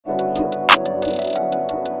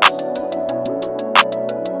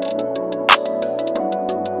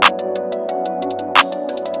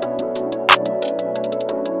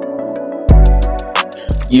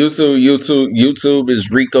YouTube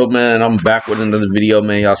is Rico, man. I'm back with another video,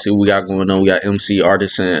 man. Y'all see what we got going on. We got MC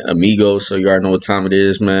Artisan Amigo, so you already know what time it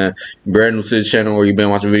is, man. Brand new to the channel, or you've been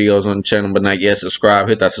watching videos on the channel but not yet subscribe,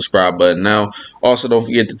 hit that subscribe button now. Also, don't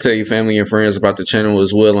forget to tell your family and friends about the channel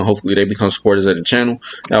as well, and hopefully they become supporters of the channel.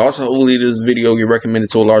 Now, also, hopefully this video get recommended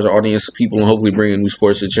to a larger audience of people, and hopefully bring in new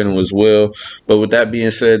supporters to the channel as well. But with that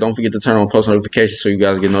being said, don't forget to turn on post notifications so you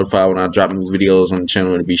guys get notified when I drop new videos on the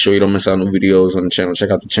channel, and be sure you don't miss out on new videos on the channel. Check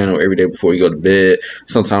out the channel every day before you go to bed,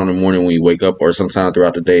 sometime in the morning when you wake up, or sometime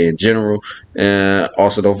throughout the day in general. And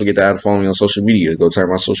also, don't forget to add and follow me on social media. Go turn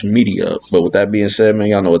my social media up. But with that being said, man,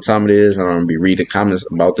 y'all know what time it is, and I'm gonna be reading comments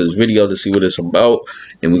about this video to see what it's about,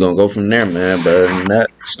 and we're gonna go from there, man. But other than that,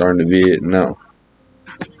 starting the vid now.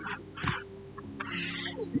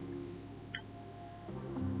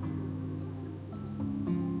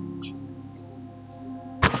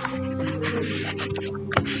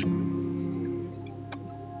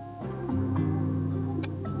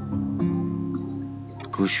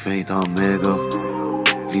 Kush fejt amigo,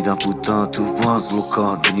 vida puta tu pas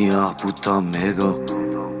luka dunia puta amigo.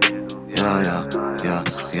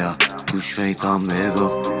 Ja, kush fejt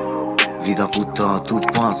amigo, vida puta tu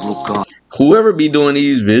pas luka. Whoever be doing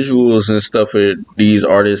these visuals and stuff for these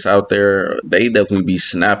artists out there, they definitely be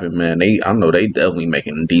snapping, man. I know they definitely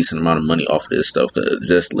making a decent amount of money off of this stuff. Cause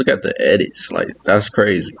just look at the edits, like that's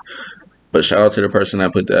crazy. But shout out to the person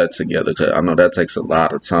that put that together, because I know that takes a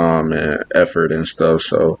lot of time and effort and stuff.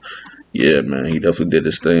 So, yeah, man, he definitely did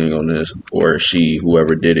his thing on this, or she,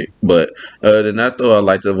 whoever did it. But other than that, though, I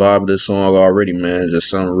like the vibe of this song already, man. Just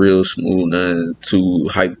something real smooth, nothing too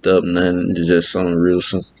hyped up, nothing. Just something real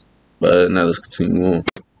simple. But now let's continue on.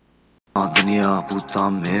 I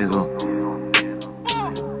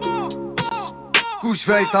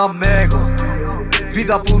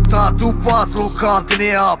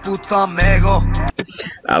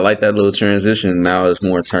like that little transition. Now it's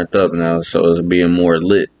more turned up now, so it's being more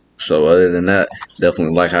lit. So other than that,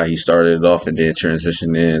 definitely like how he started it off and then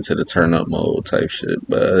transitioned into the turn up mode type shit.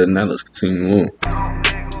 But other than that, let's continue on.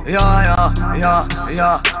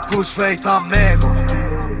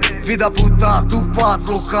 Vida puta tu pas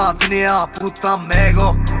luka dunia puta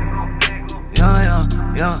amigo.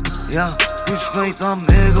 Kush fejt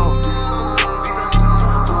amigo.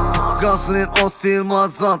 قاصرين قصير ما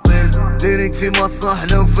زاطل ديرك في مصح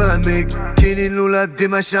لو فهمك كاينين الولاد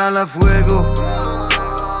ديما شعلة فويقو.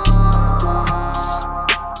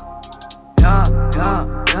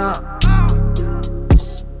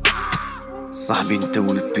 صاحبي انت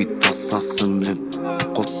والبيت تصاص ملم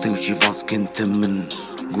قطي وشي فاسك انت من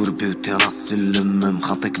قربي وتراس اللمم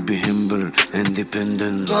خاطك بهمبر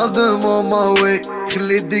اندبندنت صادم ماما وي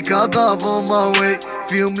خلي يديك هضاف ماما وي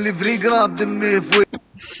فيهم ليفري قراب دمي فوي.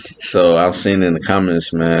 So I've seen in the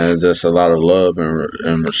comments, man, just a lot of love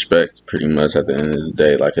and respect pretty much at the end of the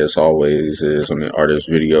day, like it's always is on the artist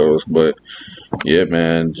videos. But yeah,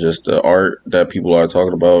 man, just the art that people are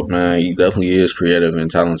talking about, man, he definitely is creative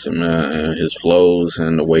and talented, man, and his flows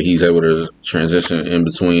and the way he's able to transition in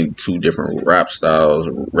between two different rap styles,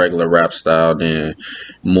 regular rap style, then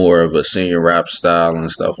more of a singer rap style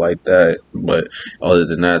and stuff like that. But other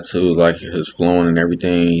than that too, like his flowing and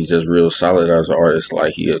everything, he's just real solid as an artist.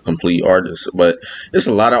 Like he a complete artist. But it's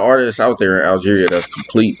a lot of artists out there in Algeria that's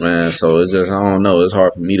complete, man. So it's just, I don't know, it's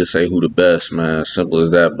hard for me to say who the best, man. Simple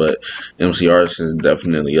as that. But MC Artisan is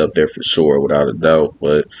definitely up there for sure, without a doubt.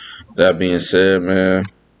 But that being said, man,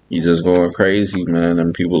 he's just going crazy, man,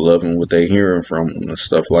 and people loving what they hearing from him and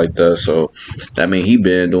stuff like that. So that means he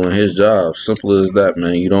been doing his job. Simple as that,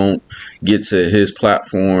 man. You don't get to his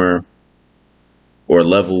platform or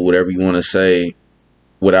level, whatever you want to say,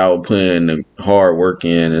 without putting the hard work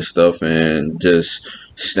in and stuff, and just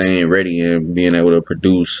staying ready and being able to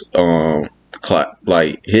produce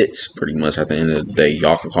like hits pretty much at the end of the day.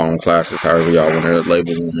 Y'all can call them classes, however y'all want to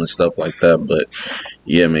label them and stuff like that. But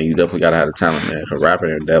yeah, man, you definitely gotta have the talent, man, because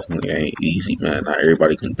rapping definitely ain't easy, man. Not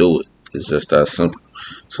everybody can do it. It's just that simple.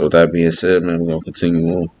 So with that being said, man, we're gonna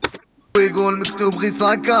continue on. ويقول مكتوب غي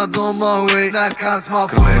ساكا ضماوي ناكاس ما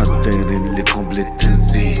دايرين لي كومبليت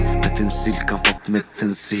تنسي ما تنسي الكفط ما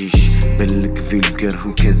تنسيش بلك في القره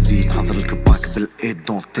وكازيت حضرلك باك بالايد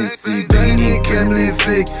دون تنسي بيني كاملين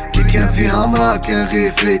فيك اللي كان فيها مرا كان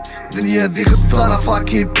غير فيك دنيا دي غدارة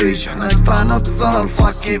فاكين بيج حنا قطعنا بزارة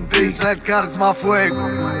الفاكين بيج الكارزما فويقو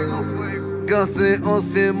قاصري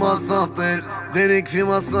اوسي ما ساطل دايرك في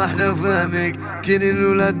مصح لو فهمك كاينين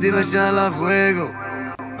الولاد ديما شعلة فويقو.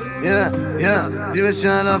 yeah,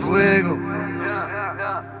 dime a fuego.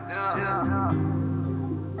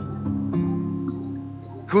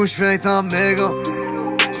 Kush fejt amigo,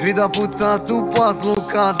 vida puta tu pas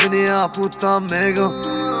luka dunia puta amigo.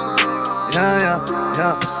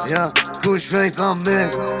 Yeah, kush fejt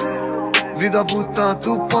amigo, vida puta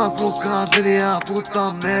tu pas luka dunia puta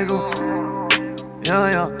amigo.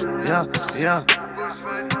 Yeah.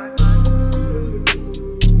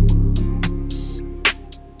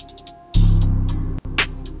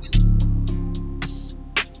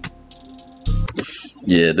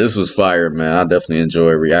 Yeah, this was fire, man. I definitely enjoy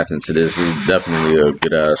reacting to this. It's definitely a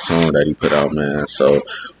good ass song that he put out, man. So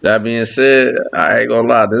that being said, I ain't gonna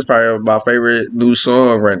lie, this is probably my favorite new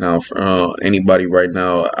song right now from anybody right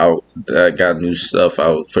now out that got new stuff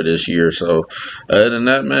out for this year. So other than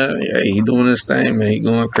that, man, yeah, he doing his thing, man. He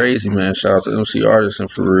going crazy, man. Shout out to MC Artisan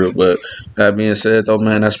for real. But that being said, though,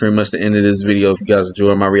 man, that's pretty much the end of this video. If you guys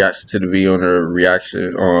enjoyed my reaction to the video and the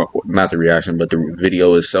reaction, not the reaction, but the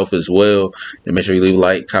video itself as well, then make sure you leave a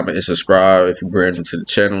like, comment, and subscribe. If you're brand new to the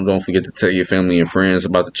channel, don't forget to tell your family and friends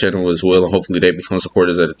about the channel as well, and hopefully they become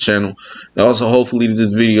supporters of the channel. And also, hopefully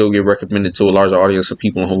this video get recommended to a larger audience of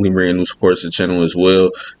people, and hopefully bring new supporters to the channel as well.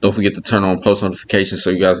 Don't forget to turn on post notifications so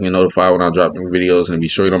you guys get notified when I drop new videos, and be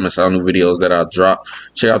sure you don't miss out on new videos that I drop.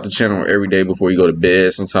 Check out the channel every day before you go to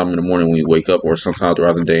bed, sometime in the morning when you wake up, or sometime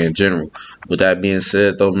throughout the day in general. With that being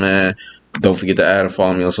said, though, man, don't forget to add and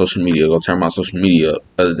follow me on social media. Go turn my social media up.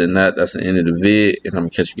 Other than that, that's the end of the vid, and I'm going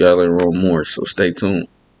to catch you guys later on more. So stay tuned.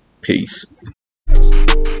 Peace.